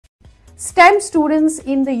STEM students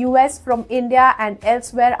in the US from India and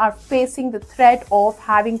elsewhere are facing the threat of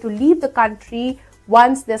having to leave the country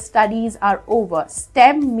once their studies are over.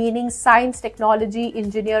 STEM meaning science, technology,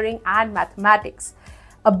 engineering and mathematics.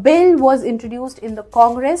 A bill was introduced in the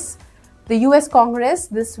US Congress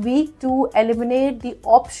this week to eliminate the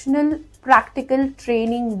optional practical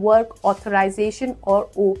training work authorization or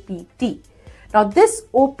OPT. Now, this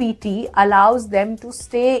OPT allows them to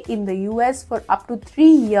stay in the US for up to 3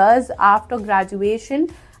 years after graduation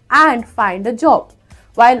and find a job.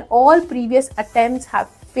 While all previous attempts have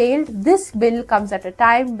failed, this bill comes at a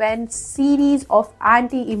time when series of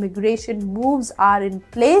anti-immigration moves are in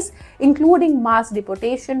place, including mass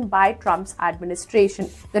deportation by Trump's administration.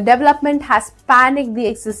 The development has panicked the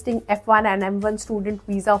existing F1 and M1 student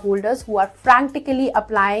visa holders who are frantically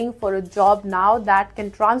applying for a job now that can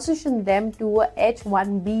transition them to a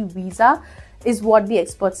H-1B visa, is what the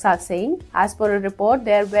experts are saying. As per a report,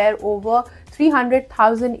 there were over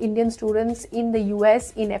 300,000 Indian students in the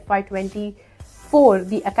US in FY24,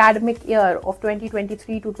 the academic year of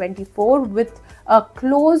 2023 to 24, with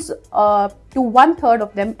close to 1/3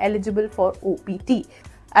 of them eligible for OPT.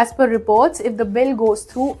 As per reports, if the bill goes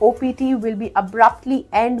through, OPT will be abruptly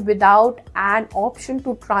end without an option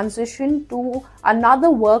to transition to another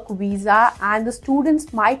work visa, and the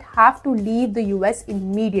students might have to leave the US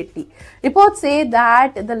immediately. Reports say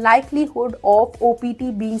that the likelihood of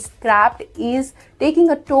OPT being scrapped is taking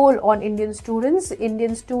a toll on Indian students.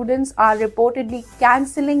 Indian students are reportedly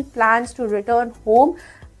cancelling plans to return home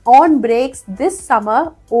on breaks this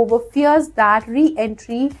summer over fears that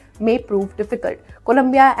re-entry may prove difficult.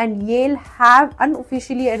 Columbia and Yale have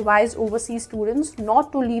unofficially advised overseas students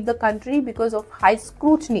not to leave the country because of high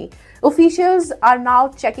scrutiny. Officials are now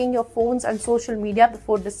checking your phones and social media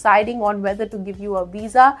before deciding on whether to give you a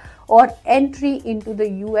visa or entry into the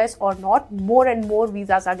US or not. More and more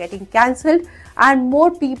visas are getting cancelled and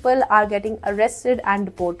more people are getting arrested and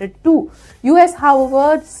deported too. US,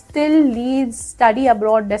 however, still leads study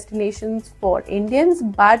abroad destinations for Indians,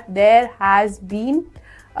 but there has been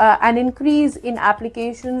an increase in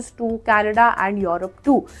applications to Canada and Europe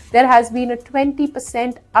too. There has been a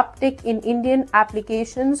 20% uptick in Indian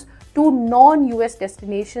applications to non-US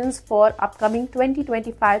destinations for upcoming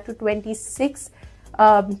 2025 to 26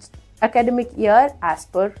 academic year, as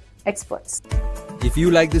per experts. If you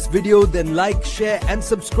like this video, then like, share and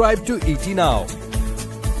subscribe to ET Now.